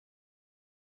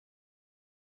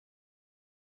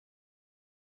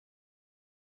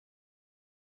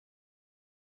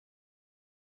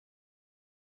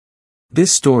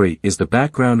This story is the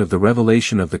background of the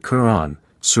revelation of the Quran,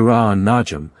 Surah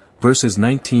An-Najm, verses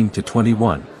 19 to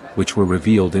 21, which were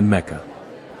revealed in Mecca.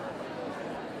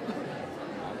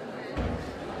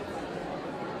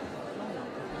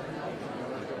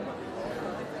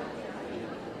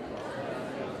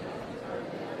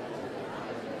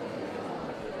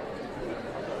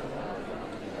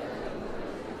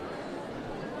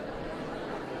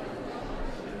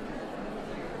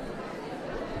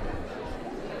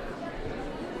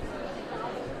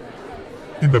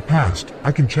 In the past,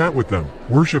 I can chat with them,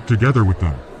 worship together with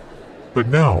them. But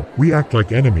now, we act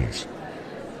like enemies.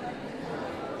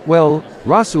 Well,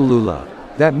 Rasulullah,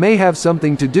 that may have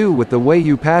something to do with the way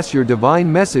you pass your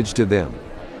divine message to them.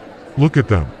 Look at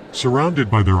them, surrounded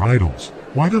by their idols.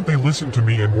 Why don't they listen to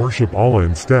me and worship Allah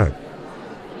instead?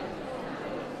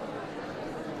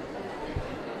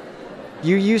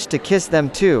 You used to kiss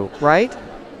them too, right?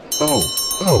 Oh,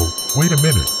 wait a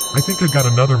minute. I think I got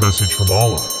another message from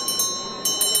Allah.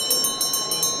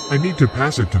 I need to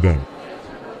pass it to them.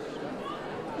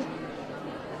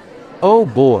 Oh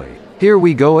boy, here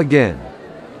we go again.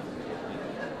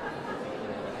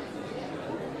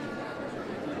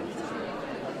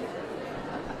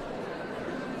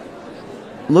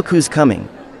 Look who's coming.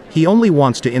 He only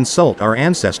wants to insult our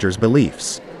ancestors'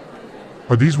 beliefs.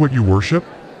 Are these what you worship?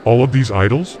 All of these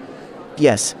idols?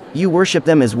 Yes, you worship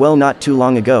them as well not too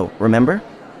long ago, remember?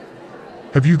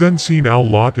 Have you then seen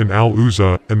Al-Lat and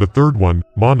Al-Uzza, and the third one,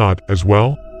 Manat, as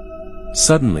well?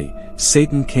 Suddenly,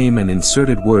 Satan came and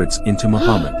inserted words into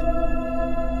Muhammad.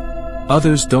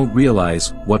 Others don't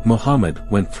realize what Muhammad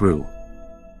went through.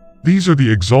 These are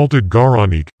the exalted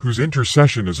Quranic, whose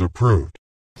intercession is approved.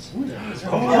 These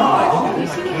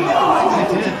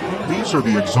are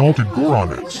the exalted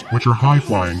Quranics, which are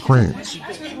high-flying cranes.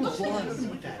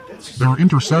 Their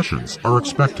intercessions are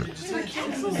expected.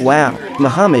 Wow,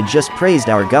 Muhammad just praised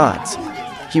our gods.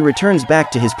 He returns back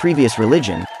to his previous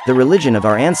religion, the religion of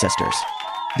our ancestors.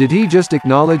 Did he just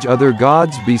acknowledge other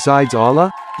gods besides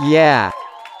Allah? Yeah.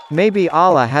 Maybe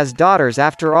Allah has daughters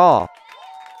after all.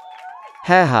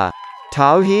 Haha.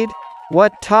 Tawheed?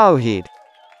 What Tawheed?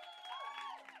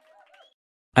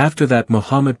 After that,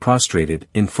 Muhammad prostrated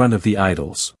in front of the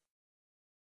idols.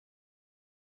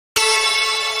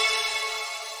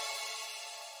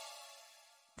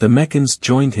 The Meccans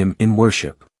joined him in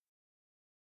worship.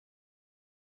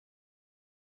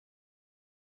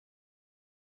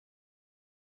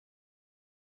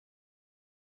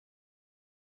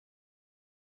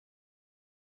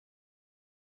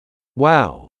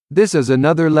 Wow, this is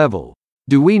another level.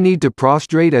 Do we need to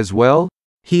prostrate as well?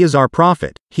 He is our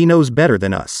prophet, he knows better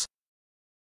than us.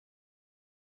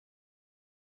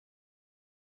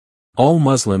 All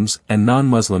Muslims and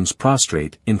non-Muslims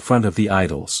prostrate in front of the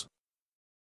idols.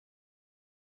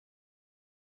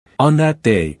 On that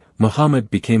day,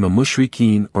 Muhammad became a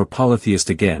mushrikeen or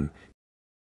polytheist again.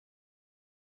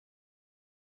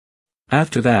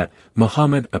 After that,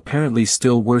 Muhammad apparently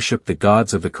still worshipped the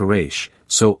gods of the Quraysh,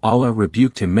 so Allah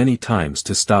rebuked him many times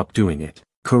to stop doing it.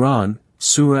 Quran,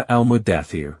 Surah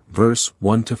Al-Mudaththir, verse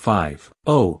 1-5.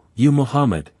 O, you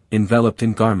Muhammad, enveloped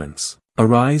in garments,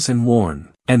 arise and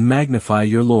warn, and magnify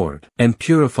your Lord, and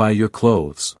purify your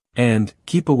clothes, and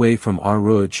keep away from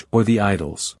Aruj or the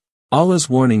idols. Allah's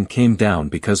warning came down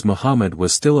because Muhammad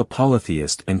was still a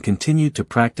polytheist and continued to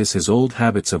practice his old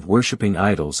habits of worshipping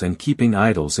idols and keeping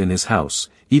idols in his house,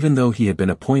 even though he had been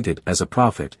appointed as a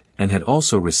prophet, and had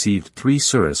also received 3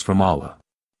 surahs from Allah.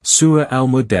 Surah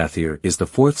Al-Mudaththir is the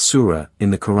 4th surah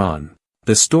in the Quran.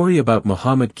 The story about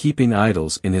Muhammad keeping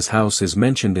idols in his house is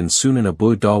mentioned in Sunan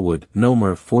Abu Dawud,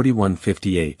 Nomar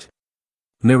 4158.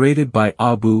 Narrated by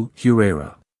Abu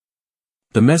Hurairah.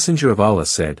 The Messenger of Allah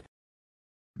said,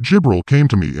 Jibril came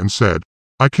to me and said,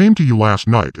 I came to you last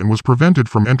night and was prevented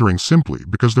from entering simply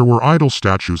because there were idol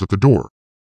statues at the door.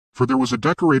 For there was a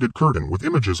decorated curtain with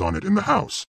images on it in the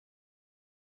house.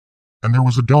 And there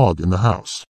was a dog in the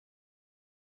house.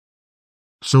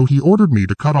 So he ordered me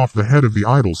to cut off the head of the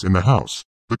idols in the house,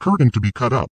 the curtain to be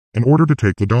cut up, in order to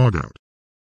take the dog out.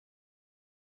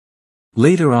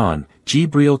 Later on,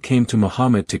 Jibril came to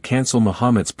Muhammad to cancel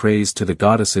Muhammad's praise to the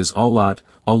goddesses Al-Lat,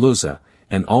 Al-Uzza,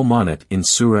 and Al-Manat in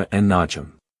Surah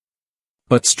An-Najm.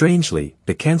 But strangely,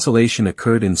 the cancellation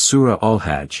occurred in Surah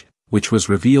Al-Hajj, which was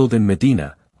revealed in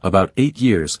Medina, about 8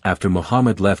 years after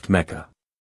Muhammad left Mecca.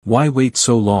 Why wait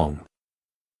so long?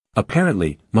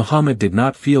 Apparently, Muhammad did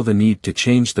not feel the need to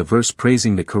change the verse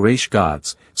praising the Quraysh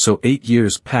gods, so 8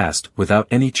 years passed without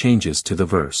any changes to the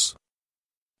verse.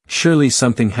 Surely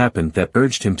something happened that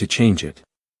urged him to change it.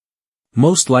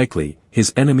 Most likely,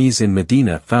 his enemies in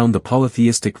Medina found the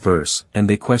polytheistic verse and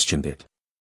they questioned it.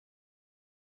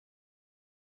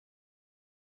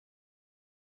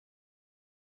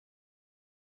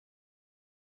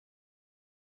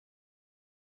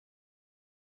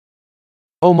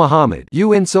 O Muhammad,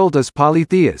 you insult us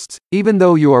polytheists, even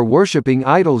though you are worshipping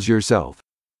idols yourself.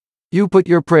 You put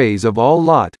your praise of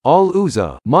Al-Lat,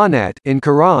 Al-Uzza, Manat in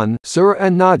Quran, Surah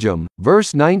An-Najm,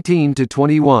 verse 19 to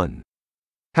 21.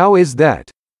 How is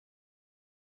that?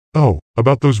 Oh,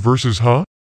 about those verses, huh?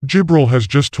 Jibril has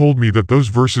just told me that those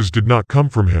verses did not come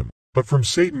from him, but from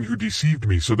Satan, who deceived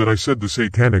me so that I said the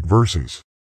satanic verses.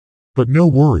 But no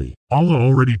worry, Allah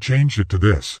already changed it to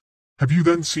this. Have you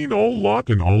then seen Al-Lat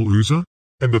and Al-Uzza?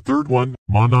 And the third one,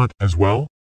 Manat, as well?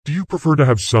 Do you prefer to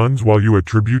have sons while you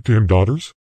attribute to him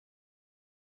daughters?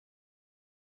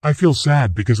 I feel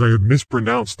sad because I have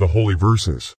mispronounced the holy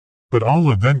verses. But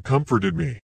Allah then comforted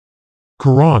me.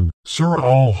 Quran, Surah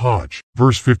Al-Hajj,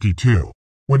 verse 52.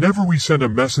 Whenever we send a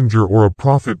messenger or a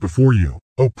prophet before you,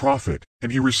 O Prophet,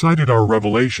 and he recited our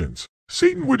revelations,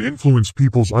 Satan would influence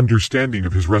people's understanding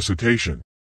of his recitation.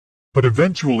 But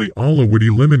eventually Allah would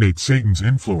eliminate Satan's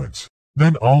influence.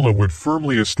 Then Allah would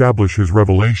firmly establish his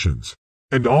revelations.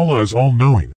 And Allah is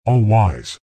all-knowing,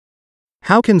 all-wise.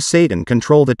 How can Satan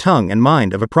control the tongue and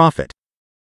mind of a prophet?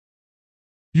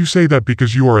 You say that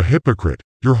because you are a hypocrite,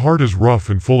 your heart is rough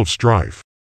and full of strife.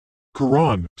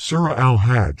 Quran, Surah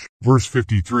Al-Hajj, verse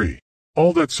 53.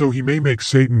 All that so he may make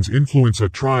Satan's influence a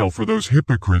trial for those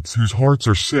hypocrites whose hearts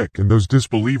are sick and those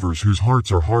disbelievers whose hearts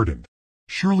are hardened.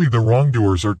 Surely the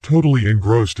wrongdoers are totally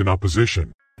engrossed in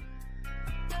opposition.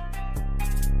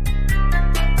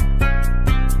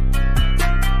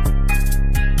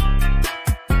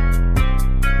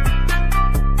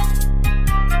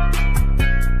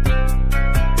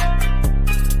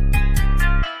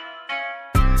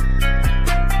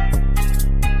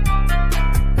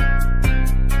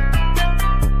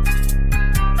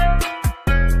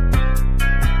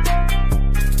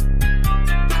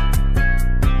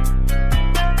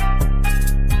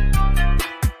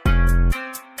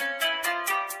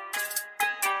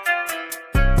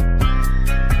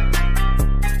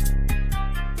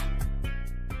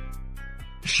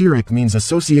 Shirk means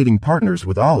associating partners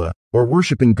with Allah, or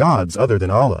worshipping gods other than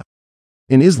Allah.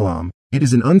 In Islam, it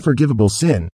is an unforgivable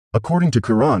sin, according to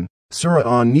Quran,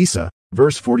 Surah An-Nisa,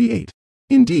 verse 48.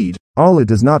 Indeed, Allah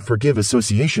does not forgive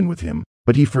association with him,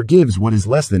 but he forgives what is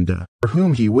less than da, for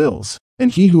whom he wills,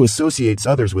 and he who associates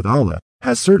others with Allah,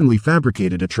 has certainly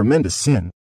fabricated a tremendous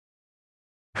sin.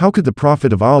 How could the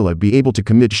Prophet of Allah be able to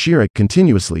commit shirk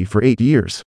continuously for 8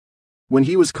 years? When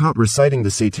he was caught reciting the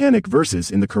satanic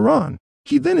verses in the Quran,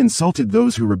 he then insulted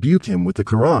those who rebuked him with the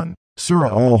Quran,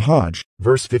 Surah Al-Hajj,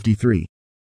 verse 53.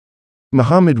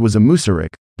 Muhammad was a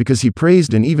mushrik, because he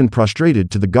praised and even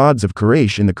prostrated to the gods of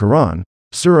Quraysh in the Quran,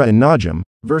 Surah An-Najm,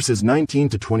 verses 19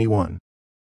 to 21.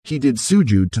 He did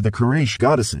sujud to the Quraysh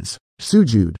goddesses,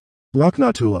 sujud,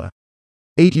 laknatullah.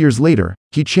 8 years later,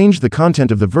 he changed the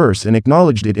content of the verse and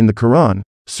acknowledged it in the Quran,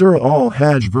 Surah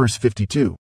Al-Hajj, verse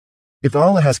 52. If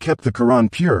Allah has kept the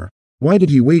Quran pure, why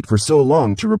did he wait for so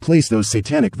long to replace those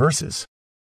satanic verses?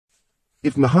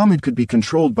 If Muhammad could be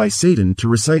controlled by Satan to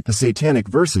recite the satanic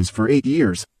verses for 8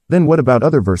 years, then what about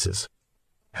other verses?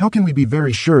 How can we be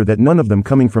very sure that none of them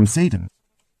coming from Satan?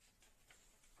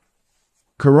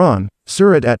 Quran,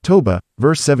 Surah At-Tawbah,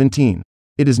 verse 17.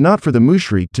 It is not for the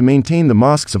mushrik to maintain the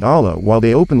mosques of Allah while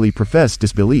they openly profess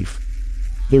disbelief.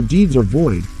 Their deeds are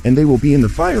void, and they will be in the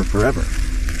fire forever.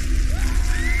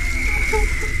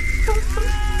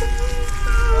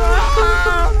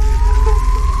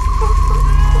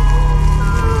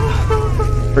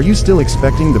 Are you still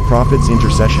expecting the Prophet's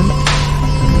intercession?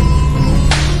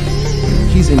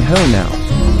 He's in hell now.